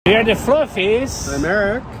We are the Fluffies. I'm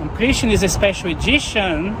Eric. And Christian is a special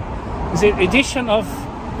edition. It's an edition of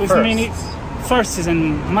with many firsts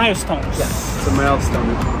and milestones. Yes, it's a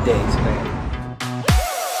milestone day today.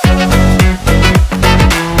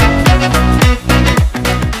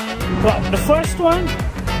 Well, the first one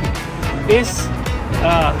is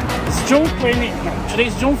it's June 20. No, today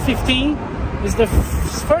is June 15. It's the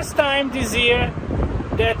first time this year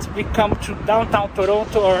that we come to downtown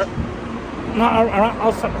Toronto or not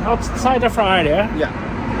outside of our area.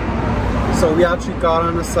 Yeah. So we actually got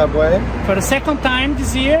on a subway for the second time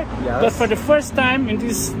this year, yes. But for the first time in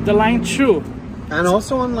the line 2. And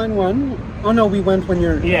also on line 1. Oh no, we went when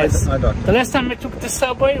you're yes. eye doctor. The last time I took the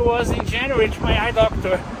subway was in January to my eye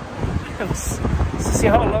doctor. See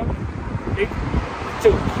how long it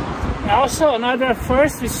took. Also, another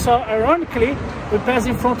first we saw, ironically, we passed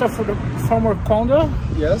in front of the former condo.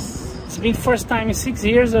 Yes. It's been first time in 6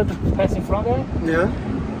 years that passed in front of it. Yeah.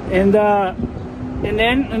 And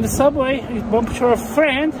then in the subway, we bumped into a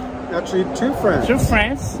friend. Actually, two friends. Two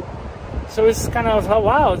friends. So it's kind of, oh,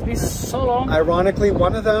 wow, it's been so long. Ironically,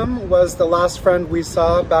 one of them was the last friend we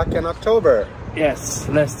saw back in October. Yes,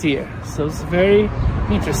 last year. So it's very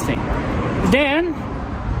interesting. Then,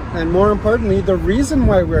 and more importantly, the reason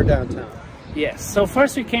why we're downtown. Yes. So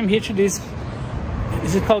first we came here to this,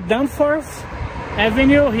 is it called Danforth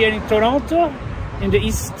Avenue here in Toronto, in the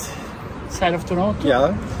east side of Toronto.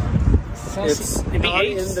 Yeah. So it's not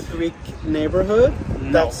in the Greek neighborhood.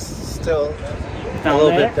 No. That's still a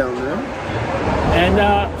little bit down there.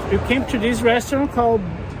 And we came to this restaurant called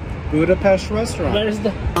Budapest Restaurant. Where is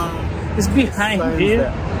the? It's behind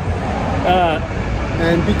here.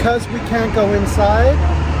 And because we can't go inside,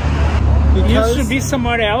 it used to be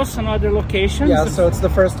somewhere else, another location. Yeah, so it's the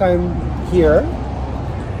first time here.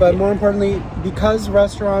 But more importantly, because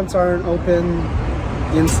restaurants aren't open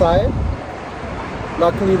inside,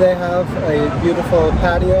 luckily they have a beautiful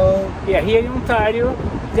patio. Yeah, here in Ontario,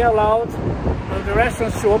 they allowed the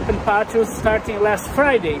restaurants to open patios starting last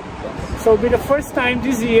Friday. So it'll be the first time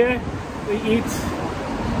this year we eat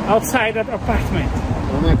outside that apartment.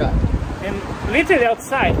 Oh my God. And literally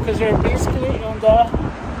outside, because we're basically on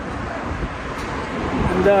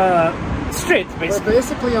the street, basically. We're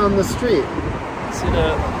basically on the street. See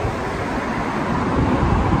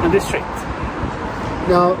on the street.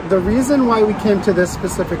 Now, the reason why we came to this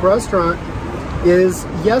specific restaurant is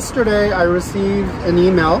yesterday I received an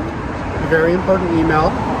email, a very important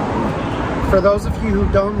email. For those of you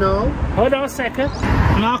who don't know... Hold on a second.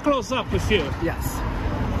 Now I'll close up with you. Yes.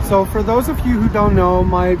 So for those of you who don't know,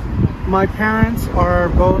 my parents are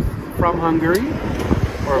both from Hungary,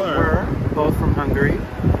 or were both from Hungary,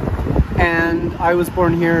 and I was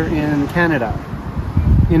born here in Canada,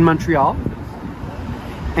 in Montreal.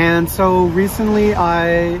 And so recently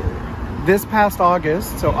this past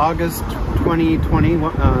August, so August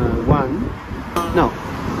 2021, no.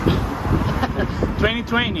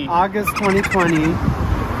 2020. August 2020,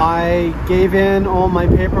 I gave in all my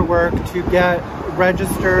paperwork to get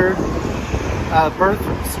registered, birth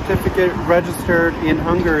certificate registered in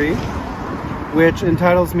Hungary, which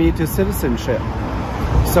entitles me to citizenship.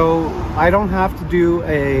 So I don't have to do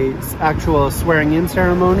a actual swearing in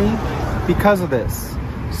ceremony because of this.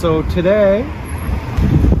 So yesterday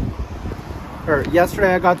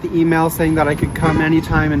I got the email saying that I could come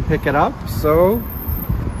anytime and pick it up. So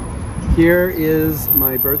here is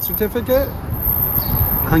my birth certificate,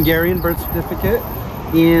 Hungarian birth certificate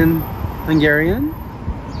in Hungarian,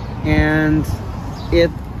 and it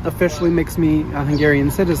officially makes me a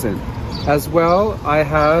Hungarian citizen. As well, I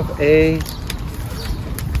have a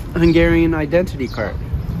Hungarian identity card.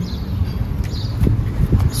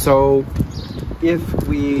 So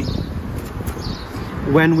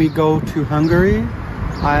when we go to Hungary,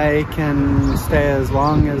 I can stay as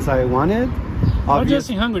long as I wanted. Not just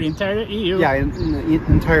in Hungary, entire EU. Yeah, in the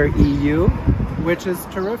entire EU, which is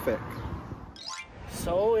terrific.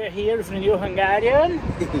 So we're here with the new Hungarian.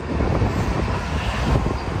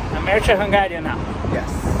 American Hungarian now. Yes.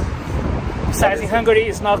 Besides in Hungary,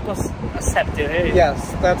 it's not accepted. Eh?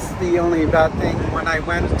 Yes, that's the only bad thing. When I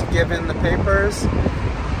went to give in the papers,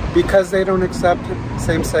 because they don't accept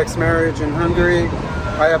same-sex marriage in Hungary,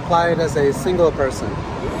 I applied as a single person.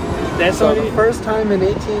 That's so the first time in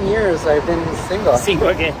 18 years I've been single. Single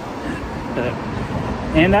again.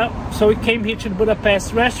 And so we came here to the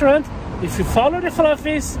Budapest restaurant. If you follow the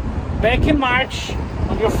Fluffies, back in March,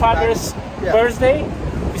 on your father's birthday,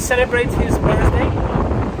 we celebrate his birthday,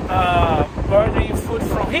 ordering food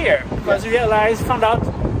from here. Because we found out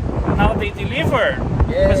now they deliver,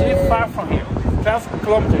 because we live far from here, 12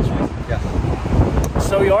 kilometers.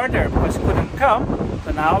 So we ordered, because we couldn't come,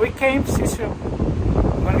 but now we came, since we're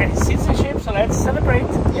gonna get let's celebrate.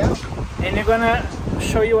 Yeah. And I'm gonna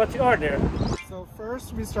show you what you order. So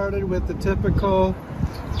first we started with the typical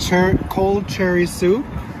cold cherry soup,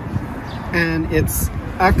 and it's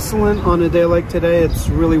excellent on a day like today. It's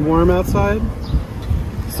really warm outside,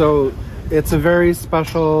 so it's a very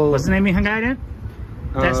special. What's the name in Hungarian?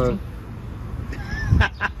 Testing.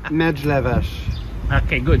 Medleves.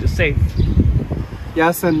 Okay, good. Safe.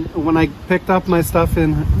 Yes, and when I picked up my stuff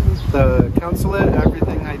in the consulate,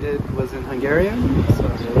 everything I did was in Hungarian.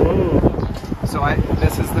 So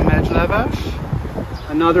this is the medleves.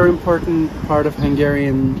 Another important part of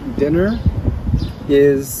Hungarian dinner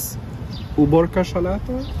is uborka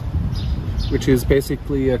salata, which is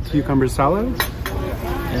basically a cucumber salad.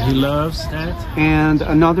 And he loves that. And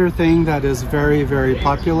another thing that is very, very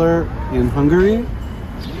popular in Hungary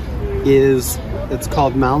is it's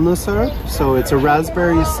called malna syrup. So it's a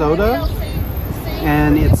raspberry soda,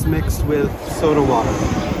 and it's mixed with soda water.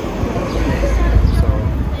 So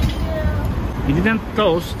You didn't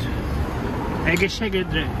toast.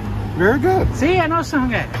 Egészségedre. very good. See, I know some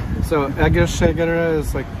Hungarian. So egészségedre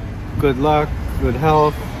is like good luck, good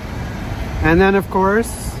health. And then of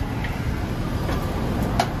course,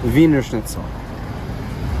 Wiener Schnitzel.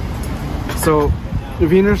 So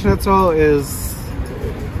Wiener Schnitzel is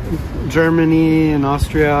Germany and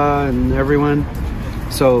Austria and everyone.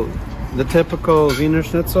 So the typical Wiener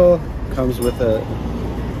Schnitzel comes with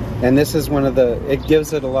and this is one of it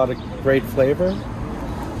gives it a lot of great flavor.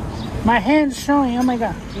 My hand's showing, oh my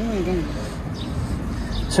god.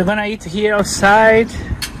 So we're gonna eat here outside.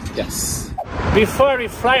 Yes. Before we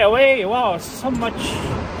fly away, wow, so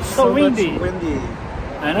windy. Much windy.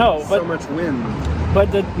 I know, but so much wind.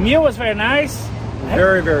 But the meal was very nice.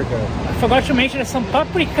 Very, very good. I forgot to mention some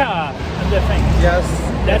paprika on the thing. Yes,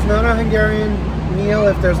 that's not a Hungarian meal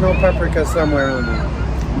if there's no paprika somewhere on it.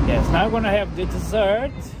 Yes, now we're gonna have the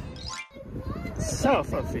dessert. So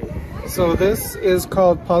fluffy. So this is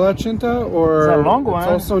called palacinta, or it's a long one.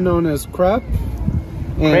 It's also known as crepe.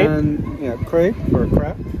 And yeah, crepe or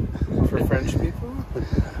crepe for French people.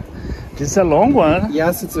 This is a long one.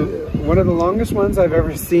 Yes, it's one of the longest ones I've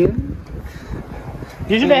ever seen.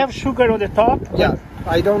 Usually have sugar on the top. Yeah,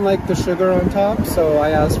 I don't like the sugar on top, so I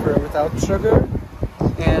asked for it without sugar.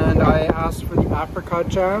 And I asked for the apricot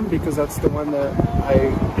jam because that's the one that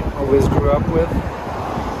I always grew up with.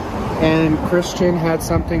 And Christian had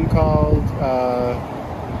something called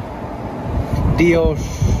Dios.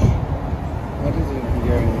 What is it in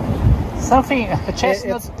Hungarian? Something,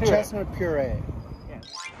 chestnut puree. Chestnut puree. Yeah.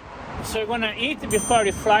 So we're gonna eat before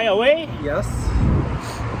we fly away. Yes.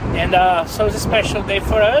 And so it's a special day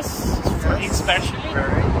for us, for me especially.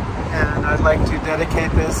 Very. And I'd like to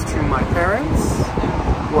dedicate this to my parents,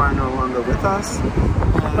 who are no longer with us.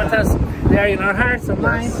 But they are in our hearts and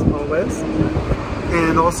minds. Yes, always.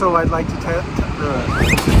 And also I'd like to thank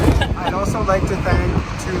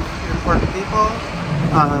two important people.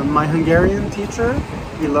 My Hungarian teacher,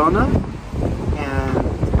 Ilona, and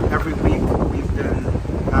every week we've been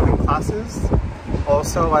having classes.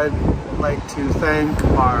 Also, I'd like to thank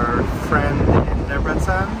our friend in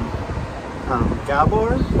Debrecen,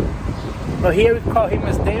 Gabor. Well, here we call him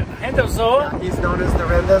as the Rendezvous. Yeah, he's known as the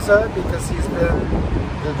Rendezvous because he's been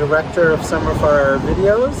the director of some of our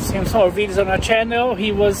videos. Seen some of our videos on our channel.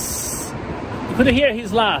 You could hear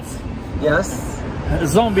his laugh. Yes. A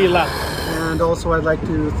zombie laugh. And also I'd like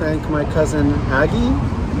to thank my cousin Aggie,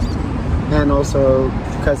 and also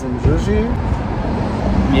cousin Juji.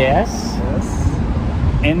 Yes. Yes.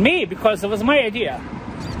 And me, because it was my idea.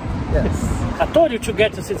 Yes. I told you to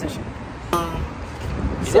get to citizenship.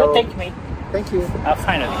 So, Don't thank me. Thank you.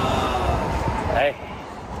 Finally. Hey.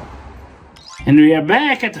 And we are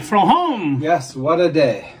back from home. Yes, what a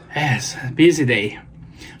day. Yes, busy day.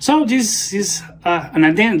 So this is an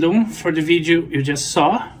addendum for the video you just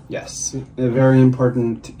saw. Yes, a very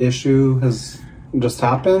important issue has just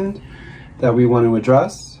happened that we want to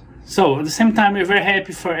address. So at the same time, we're very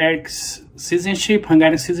happy for Eric's citizenship,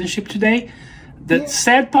 Hungarian citizenship today. The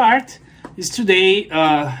sad part is today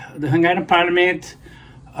the Hungarian parliament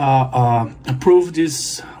approved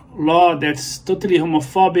this law that's totally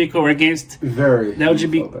homophobic or against the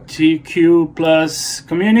LGBTQ plus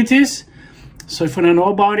communities. So if you want to know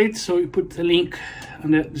about it, so we put the link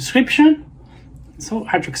in the description. It's so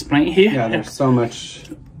hard to explain here. Yeah, there's so much.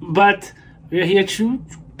 But we're here to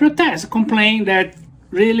protest, complain that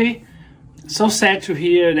really so sad to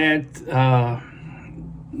hear that,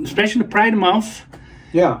 especially Pride Month,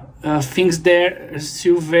 things there are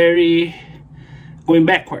still very going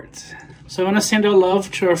backwards. So I want to send our love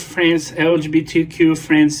to our friends, LGBTQ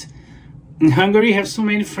friends in Hungary. We have so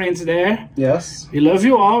many friends there. Yes. We love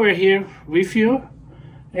you all. We're here with you.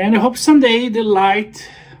 And I hope someday the light,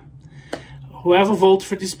 whoever votes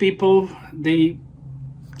for these people, they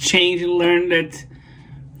change and learn that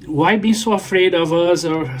why be so afraid of us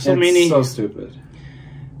or so many. So stupid.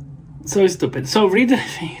 So stupid. So read the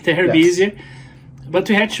thing, they're easier. But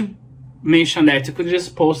we had to mention that. You could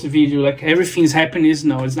just post a video like everything's happening.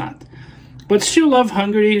 No, it's not. But still love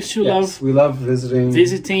Hungary. Still love. We love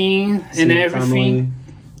visiting and everything.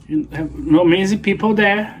 You have amazing people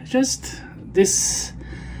there. Just these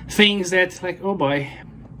things that like, oh boy.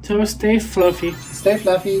 So stay fluffy. Stay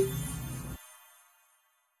fluffy.